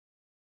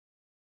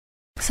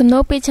សំណួ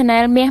រពី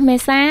Channel មាសមេ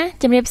សា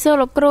ជំរាបសួរ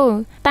លោកគ្រូ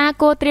តើ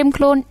គួរត្រៀម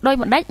ខ្លួនដោយ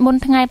បណ្ដេចមុន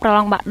ថ្ងៃប្រឡ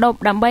ងបាក់ឌុប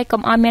ដើម្បី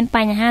កុំឲ្យមានប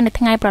ញ្ហានៅ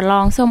ថ្ងៃប្រឡ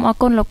ងសូមអរ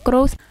គុណលោកគ្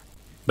រូ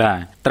បាទ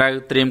ត្រូវ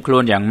ត្រៀមខ្លួ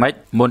នយ៉ាងម៉េច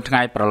មុនថ្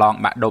ងៃប្រឡង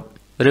បាក់ឌុប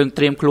រឿង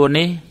ត្រៀមខ្លួន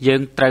នេះយើ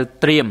ងត្រូវ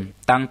ត្រៀម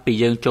តាំងពី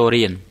យើងចូល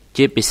រៀន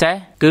ជាពិសេស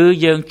គឺ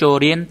យើងចូល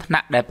រៀនថ្នា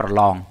ក់ដែលប្រ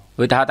ឡង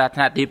ឧទាហរណ៍ថាថ្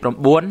នាក់ទី9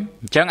អ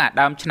ញ្ចឹងអា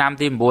ដើមឆ្នាំ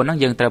ទី9ហ្នឹង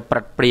យើងត្រូវប្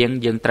រឹកព្រៀង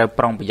យើងត្រូវ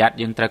ប្រុងប្រយ័ត្ន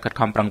យើងត្រូវខិត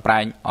ខំប្រឹងប្រែ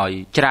ងឲ្យ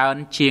ច្រើន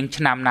ជាង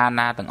ឆ្នាំ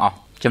ណាទាំងអស់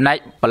ចំណែក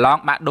ប្រឡង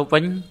បាក់ឌុបវិ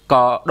ញ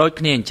ក៏ដូច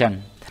គ្នាអញ្ចឹង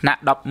ថ្នា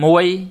ក់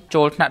11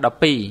ចូលថ្នាក់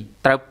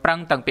12ត្រូវប្រឹង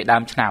តាំងពីដើ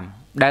មឆ្នាំ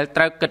ដែល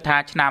ត្រូវគិតថា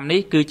ឆ្នាំនេះ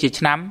គឺជា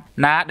ឆ្នាំ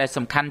ណាដែល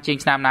សំខាន់ជាង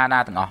ឆ្នាំណា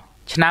ទាំងអស់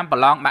ឆ្នាំប្រ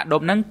ឡងបាក់ឌុ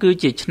បហ្នឹងគឺ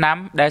ជាឆ្នាំ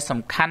ដែលសំ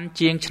ខាន់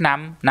ជាងឆ្នាំ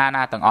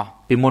ណាទាំងអស់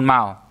ពីមុនម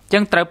កអញ្ចឹ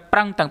ងត្រូវប្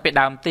រឹងតាំងពី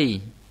ដើមទី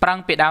ប្រឹង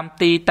ពីដើម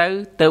ទី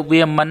ទៅ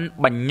វាមិន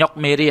បញ្ញុក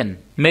មេរៀ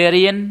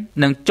ន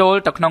នឹងចូល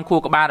ទៅក្នុងខួរ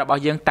ក្បាលរប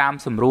ស់យើងតាម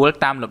សម្រួល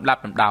តាមលំដា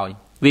ប់លំដោយ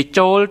វា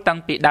ចូលតាំង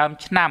ពីដើម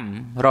ឆ្នាំ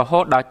រហូ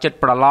តដល់ចិត្ត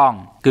ប្រឡង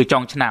គឺចុ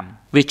ងឆ្នាំ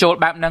វាចូល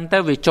បែបហ្នឹងទៅ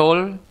វាចូល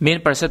មាន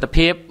ប្រសិទ្ធ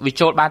ភាពវា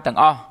ចូលបានទាំង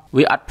អស់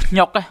វាអត់ភ្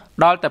ញុក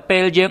ដល់តែពេ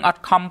លយើងអ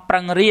ត់ខំប្រឹ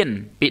ងរៀន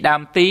ពីដើ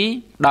មទី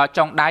ដល់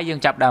ចុងដៃយើង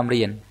ចាប់ដើម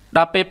រៀនដ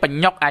ល់ពេលប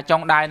ញ្ញុកអាចុ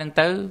ងដៃហ្នឹង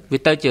ទៅវា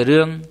ទៅជា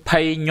រឿងភ័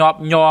យញាប់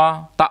ញ័រ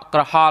តក់ក្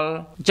រហល់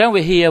អញ្ចឹង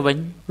វាហៀវិញ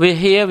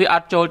វាអ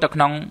ត់ចូលទៅក្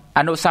នុងអ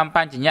នុសម្ប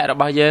ញ្ញៈរ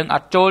បស់យើងអ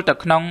ត់ចូលទៅ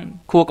ក្នុង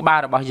ខួរក្បាល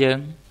របស់យើង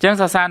អញ្ចឹង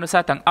សាសានុសិ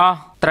ស្សទាំងអស់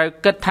ត្រូវ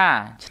គិតថា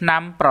ឆ្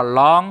នាំប្រ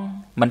ឡង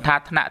មិនថា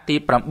ថ្នាក់ទី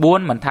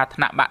9មិនថាថ្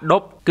នាក់បាក់ឌុ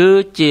បគឺ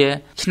ជា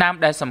ឆ្នាំ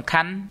ដែលសំ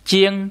ខាន់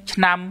ជាងឆ្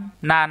នាំ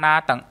ណា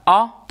ទាំងអ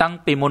ស់តាំង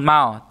ពីមុនម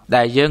ក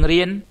ដែលយើង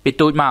រៀនពី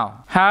ទូចមក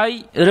ហើយ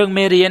រឿង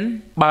មេរៀន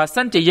បើ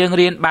សិនជាយើង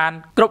រៀនបាន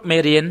គ្រប់មេ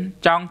រៀន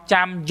ចង់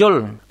ចាំយ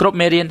ល់គ្រប់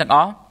មេរៀនទាំងអ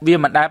ស់វា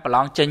មិនដែលប្រឡ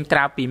ងចេញក្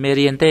រៅពីមេ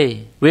រៀនទេ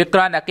វាគ្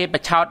រាន់តែគេប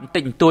ច្ឆោតបន្តិ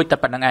ចបន្តួចតែ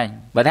ប៉ុណ្្នឹងឯង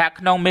បើថា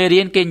ក្នុងមេ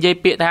រៀនគេនិយាយ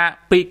ពាក្យថា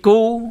2គូ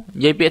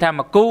និយាយពាក្យថា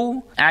1គូ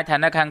អាចថា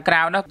នៅខាងក្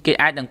រៅនោះគេ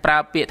អាចនឹងប្រើ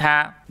ពាក្យថា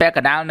ពាក់ក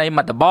ណ្ដាលនៃម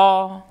ត្តប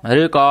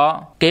ឬក៏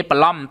គេប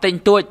ន្លំបន្តិចប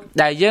ន្តួច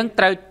ដែលយើង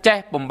ត្រូវចេះ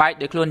បំបែក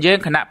ដោយខ្លួនយើង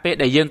ខណៈពេល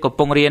ដែលយើងកំ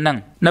ពុងរៀនហ្នឹង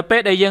នៅពេ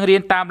លដែលយើងរៀ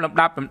នតាមលំ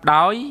ដាប់លំ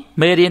ដោយ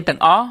មេរៀនទាំ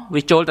ងអស់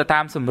វាចូលទៅតា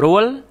មសម្រួ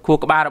លខួរ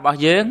ក្បាលរបស់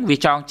យើងវា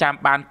ចងចាំ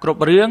បានគ្រ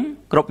ប់រឿង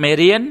គ្រប់មេ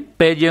រៀន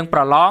ពេលយើងប្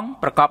រឡង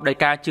ប្រកបដោយ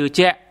ការជឿ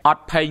ជាក់អ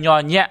ត់ភ័យញ័រ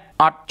ញាក់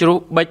អត់ជ្រុះ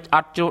បិចអ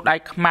ត់ជ្រុះដៃ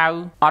ខ្មៅ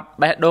អត់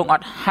បេះដូងអ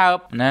ត់ហើប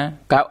ណា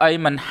កៅអី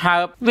មិនហើ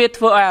បវា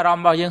ធ្វើឲ្យអារម្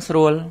មណ៍របស់យើងស្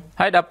រួល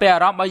ហើយដល់ពេលអា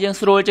រម្មណ៍របស់យើង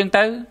ស្រួលចឹង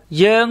ទៅ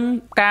យើង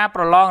ការ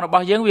ប្រឡងរប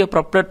ស់យើងវាប្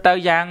រព្រឹត្តទៅ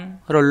យ៉ាង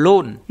រលូ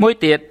នមួយ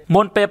ទៀត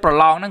មុនពេលប្រ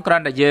ឡងហ្នឹងគ្រា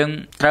ន់តែយើង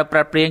ត្រូវប្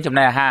រែប្រៀងចំ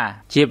ណីអាហារ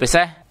ជាពិ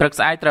សេសព្រឹក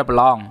ស្អែកត្រូវប្រ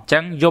ឡងអញ្ចឹ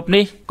ងយប់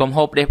នេះកុំ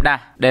ហូបផ្ដេសផ្ដាស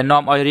ដែល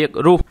នាំឲ្យរាគ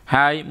រូស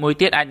ហើយមួយ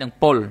ទៀតអាចនឹង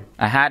ពុល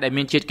អាហារដែល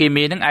មានជាតិគី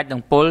មីហ្នឹងអាចនឹ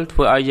ងពុលធ្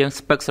វើឲ្យយើង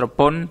ស្ពឹកស្រ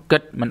ពន់គិ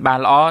តមិនបាន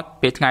ល្អ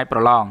ពេលថ្ងៃប្រ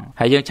ឡង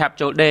ហើយយើងឆាប់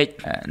ចូលដេក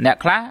អ្នក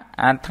ខ្លះ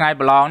អាថ្ងៃ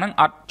ប្រឡងហ្នឹង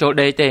អត់ចូល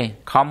ដេកទេ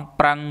ខំ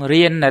ប្រឹង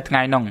រៀននៅថ្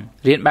ងៃហ្នឹង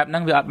រៀនបែបហ្នឹ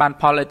ងវាអត់បាន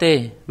ផលអីទេ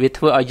វា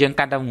ធ្វើឲ្យយើង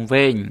កាន់តែវង្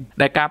វេង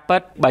ដែលការពិ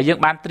តបើយើង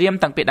បានត្រៀម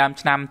តាំងពីដើម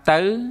ឆ្នាំទៅ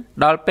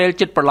ដល់ពេល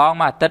ជិតប្រឡង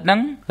មួយអាទិត្យហ្នឹង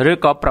ឬ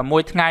ក៏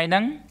6ថ្ងៃហ្នឹ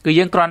ងគឺ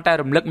យើងគ្រាន់តែ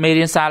រំលឹកមេ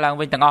រៀនសារឡើង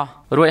វិញទាំងអស់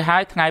រួចហើ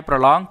យថ្ងៃប្រ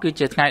ឡងគឺ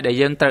ជាថ្ងៃដែល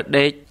យើងត្រូវ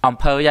ដេកអំ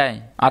ភើយហើយ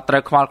អត់ត្រូ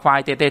វខ្វល់ខ្វាយ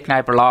ទេថ្ងៃ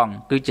ប្រឡង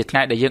គឺជាថ្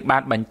ងៃដែលយើងបា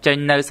នបញ្ចេញ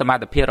នៅសម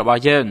ត្ថភាពរប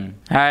ស់យើង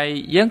ហើយ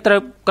យើងត្រូ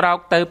វក្រោក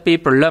ទៅពី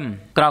ព្រលឹម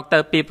ក្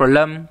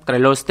រៃ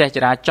ឡូស្ទះច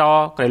រាចរ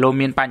ណ៍ក្រៃឡូ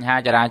មានបញ្ហា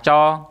ចរាច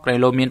រណ៍ក្រៃ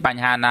ឡូមានប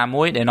ញ្ហាណា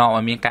មួយដែលនាំ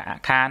ឲ្យមានការអា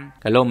ក់ខាន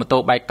ក្រៃឡូម៉ូតូ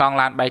បែកកង់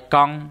ឡានបែកក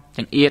ង់ច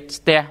ង្អៀត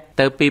ស្ទះ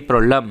ទៅពីព្រ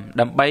លឹម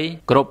ដើម្បី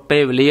គ្រប់ពេ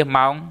លវេលា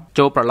ម៉ោង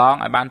ចូលប្រឡង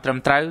ឲ្យបានត្រឹម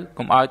ត្រូវ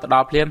កុំឲ្យទៅដ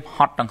ល់ភ្លាមហ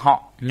ត់ទាំងហ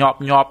ក់ញាប់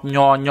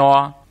ញ័រ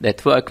ដែល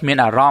ធ្វើឲ្យគ្មាន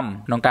អារម្មណ៍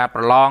ក្នុងការ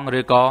ប្រឡង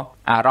ឬក៏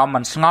អារម្មណ៍មិ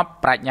នស្ងប់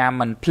ប្រាជ្ញា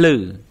មិនភ្លឺ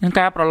នឹង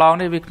ការប្រឡង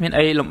នេះវាគ្មាន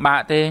អីលំបា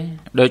កទេ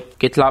ដូច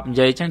គេធ្លាប់និ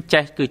យាយចឹង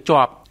ចេះគឺ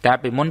ជាប់កាល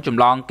ពីមុនច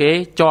ម្លងគេ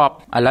ជាប់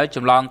ឥឡូវច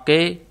ម្លងគេ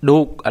ឌូ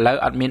កឥឡូវ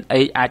អត់មាន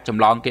អីអាចច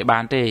ម្លងគេបា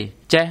នទេ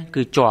ចេះ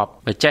គឺជាប់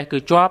បើចេះគឺ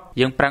ជាប់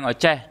យើងប្រឹងឲ្យ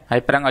ចេះហើ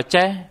យប្រឹងឲ្យ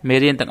ចេះមេ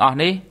រៀនទាំងអស់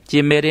នេះជា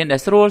មេរៀនដែ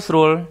លស្រួ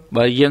ល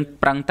បើយើង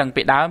ប្រឹងតាំង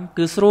ពីដើម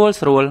គឺស្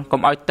រួល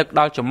កុំឲ្យទឹក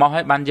ដល់ច្រមុះ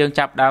ហើយបានយើង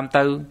ចាប់ដើម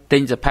ទៅទិ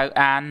ញសភៅ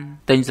អាន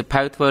ទិញស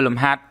ភៅធ្វើលំ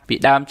ហាត់ពី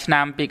ដើមឆ្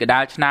នាំពីកណ្ដា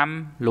លឆ្នាំ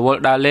រវល់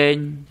ដល់លេង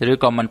ឬ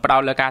ក៏មិនផ្ដោ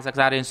តលើការសិក្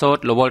សារៀនសូត្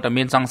ររវល់តែ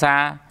មានសង្សា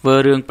រធ្វើ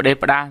រឿងផ្ដេស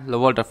ផ្ដាសរ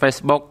វល់តែ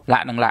Facebook លា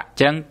ក់អញ្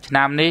ចឹងឆ្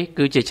នាំនេះ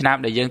គឺជាឆ្នាំ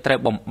ដែលយើងត្រូវ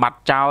បំបត្តិ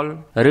ចោល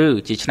ឬ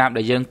ជាឆ្នាំ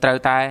ដែលយើងត្រូវ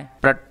តែ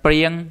ប្រឹកព្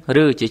រៀង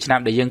ឬជាឆ្នាំ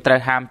ដែលយើងត្រូវ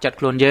ហាមចិត្ត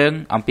ខ្លួនយើង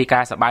អំពីកា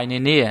រសប្បាយនា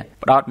នា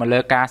ផ្ដោតមកលើ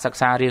ការសិក្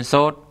សារៀន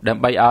សូត្រដើ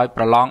ម្បីឲ្យ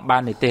ប្រឡងបា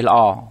ននិទ្ទេសល្អ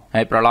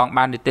ហើយប្រឡង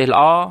បាននិទ្ទេសល្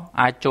អ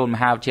អាចចូលម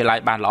ហាវិទ្យាល័យ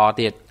បានល្អ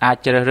ទៀតអាច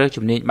ជ្រើសរើស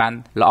ជំនាញបាន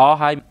ល្អ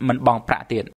ហើយមិនបង់ប្រាក់ទៀត